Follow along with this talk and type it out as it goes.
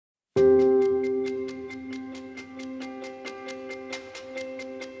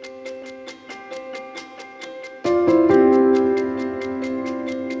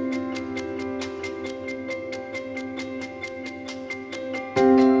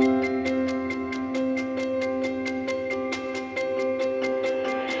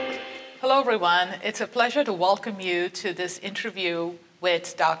everyone. It's a pleasure to welcome you to this interview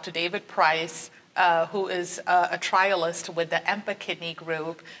with Dr. David Preiss, who is a trialist with the EMPA-Kidney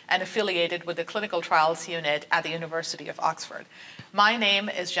group and affiliated with the Clinical Trials Unit at the University of Oxford. My name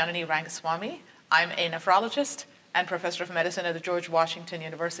is Janani Rangaswami. I'm a nephrologist and professor of medicine at the George Washington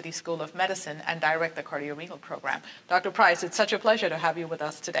University School of Medicine and direct the cardiorenal program. Dr. Preiss, it's such a pleasure to have you with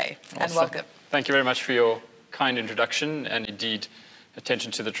us today, and welcome. Thank you very much for your kind introduction and indeed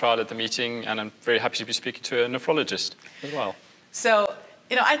attention to the trial at the meeting, and I'm very happy to be speaking to a nephrologist as well. So,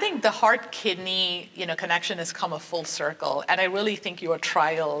 I think the heart-kidney, connection has come a full circle, and I really think your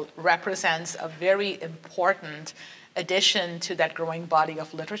trial represents a very important addition to that growing body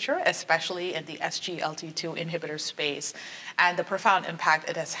of literature, especially in the SGLT2 inhibitor space, and the profound impact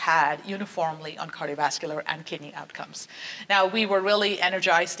it has had uniformly on cardiovascular and kidney outcomes. Now, we were really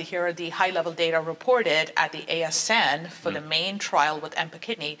energized to hear the high-level data reported at the ASN for the main trial with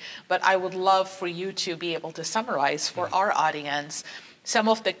EMPA-Kidney, but I would love for you to be able to summarize for our audience some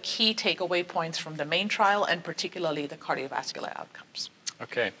of the key takeaway points from the main trial, and particularly the cardiovascular outcomes.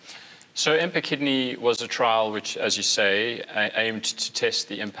 Okay. So EMPA-Kidney was a trial which, as you say, aimed to test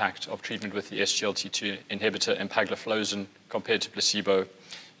the impact of treatment with the SGLT2 inhibitor empagliflozin compared to placebo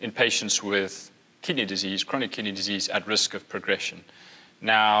in patients with kidney disease, chronic kidney disease at risk of progression.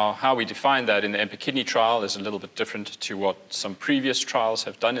 Now, how we define that in the EMPA-Kidney trial is a little bit different to what some previous trials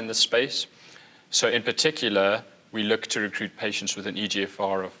have done in this space. So in particular, we look to recruit patients with an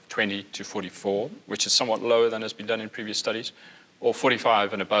eGFR of 20 to 44, which is somewhat lower than has been done in previous studies, or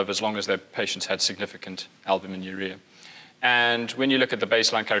 45 and above, as long as their patients had significant albuminuria. And when you look at the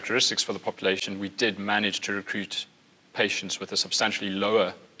baseline characteristics for the population, we did manage to recruit patients with a substantially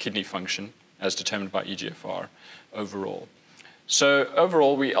lower kidney function, as determined by eGFR overall. So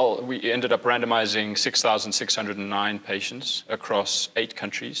overall, we ended up randomizing 6,609 patients across 8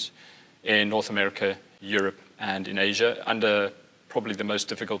 countries in North America, Europe, and in Asia, under probably the most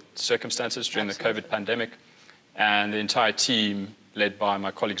difficult circumstances during the COVID pandemic. And the entire team, led by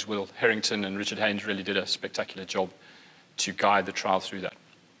my colleagues Will Harrington and Richard Haynes, really did a spectacular job to guide the trial through that.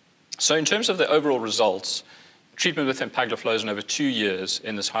 So in terms of the overall results, treatment with empagliflozin over 2 years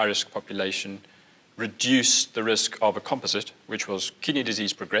in this high-risk population reduced the risk of a composite, which was kidney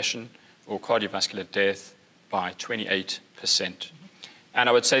disease progression or cardiovascular death, by 28%. And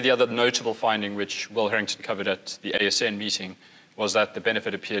I would say the other notable finding, which Will Harrington covered at the ASN meeting, was that the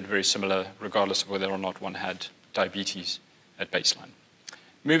benefit appeared very similar regardless of whether or not one had diabetes at baseline.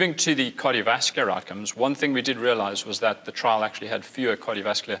 Moving to the cardiovascular outcomes, one thing we did realize was that the trial actually had fewer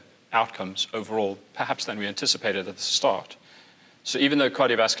cardiovascular outcomes overall, perhaps than we anticipated at the start. So even though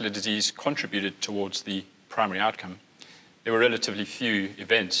cardiovascular disease contributed towards the primary outcome, there were relatively few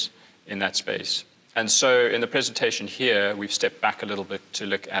events in that space. And so in the presentation here, we've stepped back a little bit to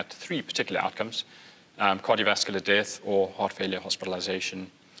look at 3 particular outcomes: cardiovascular death or heart failure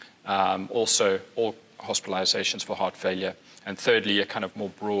hospitalization, also all hospitalizations for heart failure, and thirdly, a kind of more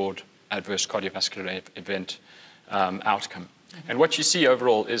broad adverse cardiovascular event outcome. And what you see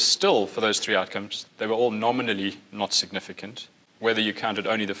overall is still, for those 3 outcomes, they were all nominally not significant, whether you counted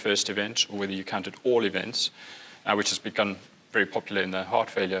only the first event or whether you counted all events, which has become very popular in the heart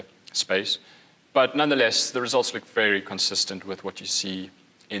failure space. But nonetheless, the results look very consistent with what you see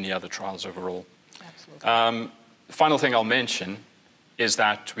in the other trials overall. Absolutely. The final thing I'll mention is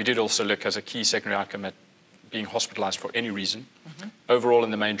that we did also look as a key secondary outcome at being hospitalized for any reason. Overall,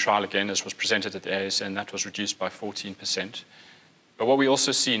 in the main trial, again, as was presented at the ASN, that was reduced by 14%. But what we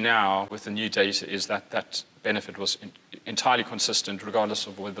also see now with the new data is that that benefit was entirely consistent, regardless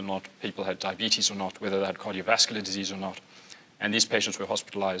of whether or not people had diabetes or not, whether they had cardiovascular disease or not. And these patients were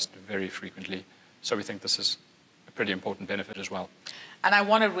hospitalized very frequently. So we think this is a pretty important benefit as well. And I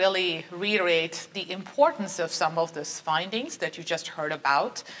want to really reiterate the importance of some of these findings that you just heard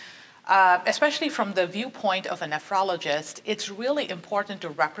about. Especially from the viewpoint of a nephrologist, it's really important to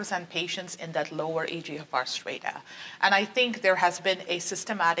represent patients in that lower eGFR strata. And I think there has been a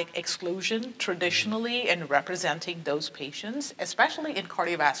systematic exclusion traditionally in representing those patients, especially in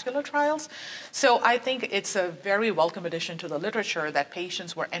cardiovascular trials. So I think it's a very welcome addition to the literature that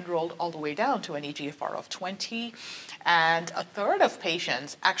patients were enrolled all the way down to an eGFR of 20, and a third of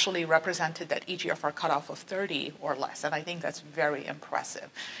patients actually represented that eGFR cutoff of 30 or less. And I think that's very impressive.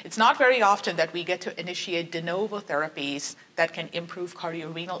 It's not not very often that we get to initiate de novo therapies that can improve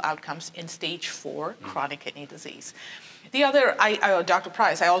cardiorenal outcomes in stage 4 chronic kidney disease. The other, Dr.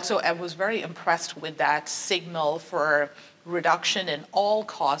 Preiss, I also was very impressed with that signal for reduction in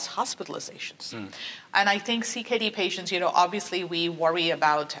all-cause hospitalizations. And I think CKD patients, obviously we worry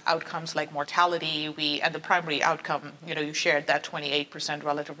about outcomes like mortality, and the primary outcome, you shared that 28%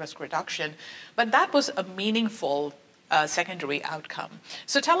 relative risk reduction, but that was a meaningful secondary outcome.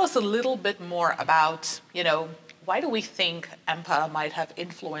 So tell us a little bit more about, why do we think EMPA might have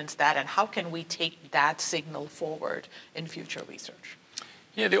influenced that, and how can we take that signal forward in future research?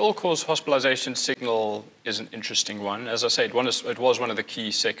 Yeah, the all-cause hospitalization signal is an interesting one. As I said, it was one of the key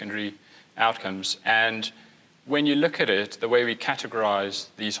secondary outcomes. And when you look at it, the way we categorize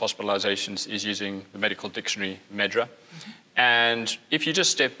these hospitalizations is using the medical dictionary, MEDRA. And if you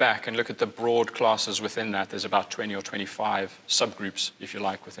just step back and look at the broad classes within that, there's about 20 or 25 subgroups, if you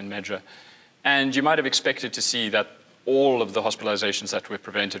like, within MEDRA. And you might have expected to see that all of the hospitalizations that were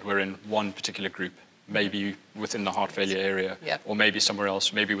prevented were in one particular group, maybe within the heart failure area, or maybe somewhere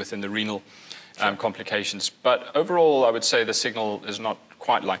else, maybe within the renal complications. But overall, I would say the signal is not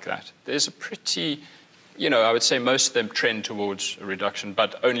quite like that. There's a pretty, I would say most of them trend towards a reduction,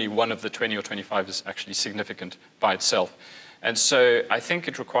 but only one of the 20 or 25 is actually significant by itself. And so I think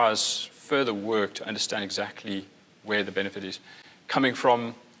it requires further work to understand exactly where the benefit is coming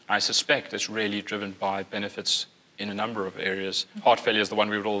from. I suspect it's really driven by benefits in a number of areas. Heart failure is the one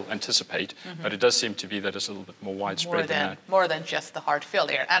we would all anticipate, but it does seem to be that it's a little bit more widespread than that. More than just the heart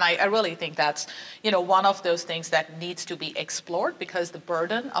failure. And I really think that's, one of those things that needs to be explored, because the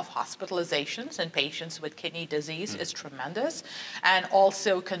burden of hospitalizations in patients with kidney disease is tremendous, and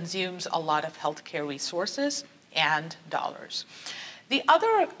also consumes a lot of healthcare resources and dollars. The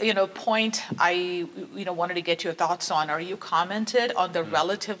other, point I, wanted to get your thoughts on, you commented on the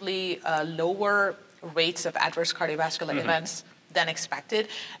relatively lower rates of adverse cardiovascular events than expected.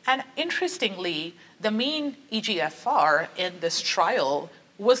 And interestingly, the mean eGFR in this trial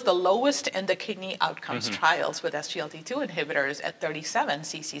was the lowest in the kidney outcomes trials with SGLT2 inhibitors at 37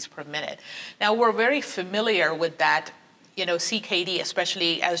 cc's per minute. Now, we're very familiar with that, CKD,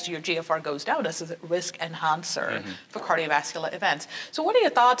 especially as your GFR goes down, as a risk enhancer for cardiovascular events. So what are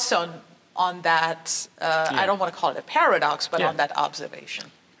your thoughts on that? I don't want to call it a paradox, but on that observation.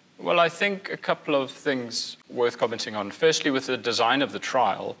 Well, I think a couple of things worth commenting on. Firstly, with the design of the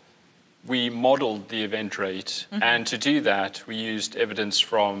trial, we modeled the event rate. And to do that, we used evidence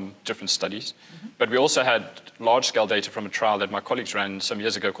from different studies. But we also had large-scale data from a trial that my colleagues ran some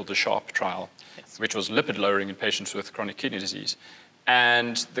years ago called the SHARP trial, which was lipid lowering in patients with chronic kidney disease.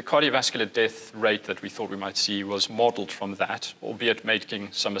 And the cardiovascular death rate that we thought we might see was modeled from that, albeit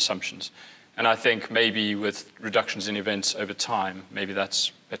making some assumptions. And I think maybe with reductions in events over time, maybe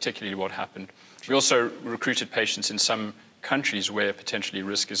that's particularly what happened. We also recruited patients in some countries where potentially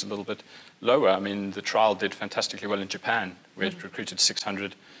risk is a little bit lower. I mean, the trial did fantastically well in Japan, where it recruited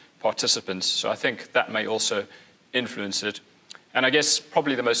 600 participants. So I think that may also influence it. And I guess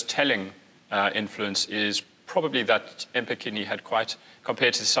probably the most telling influence is probably that EMPA-Kidney had quite,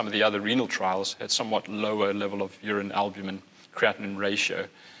 compared to some of the other renal trials, had somewhat lower level of urine albumin creatinine ratio.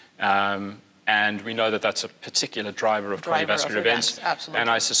 And we know that that's a particular driver of cardiovascular events. Absolutely. And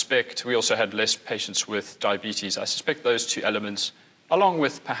I suspect we also had less patients with diabetes. I suspect those two elements, along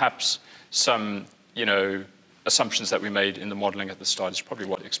with perhaps some, assumptions that we made in the modeling at the start, is probably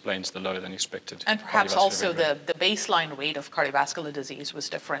what explains the lower than expected. And perhaps also the baseline rate of cardiovascular disease was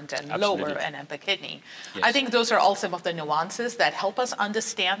different and lower in EMPA-Kidney. Yes. I think those are all some of the nuances that help us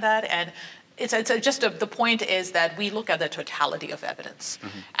understand that. And the point is that we look at the totality of evidence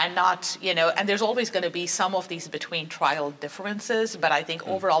and not, and there's always going to be some of these between trial differences, but I think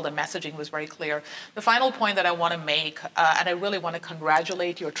overall the messaging was very clear. The final point that I want to make, and I really want to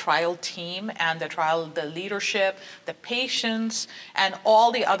congratulate your trial team and the leadership, the patients, and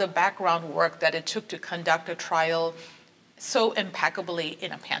all the other background work that it took to conduct a trial so impeccably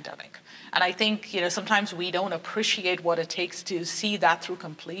in a pandemic. And I think, sometimes we don't appreciate what it takes to see that through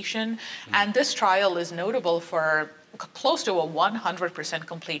completion. And this trial is notable for close to a 100%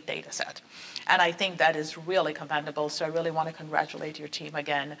 complete data set. And I think that is really commendable. So I really want to congratulate your team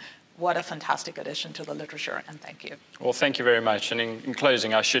again. What a fantastic addition to the literature, and thank you. Well, thank you very much. And in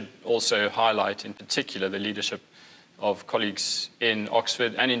closing, I should also highlight in particular the leadership of colleagues in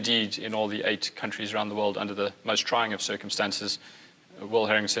Oxford and indeed in all the 8 countries around the world under the most trying of circumstances. Will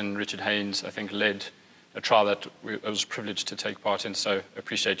Harrington, Richard Haynes, I think, led a trial that I was privileged to take part in, so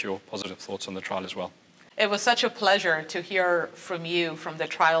appreciate your positive thoughts on the trial as well. It was such a pleasure to hear from you, from the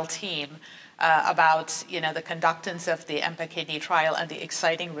trial team. about the conductance of the EMPA-Kidney trial and the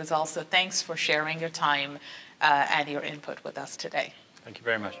exciting results. So thanks for sharing your time and your input with us today. Thank you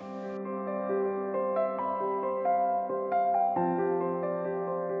very much.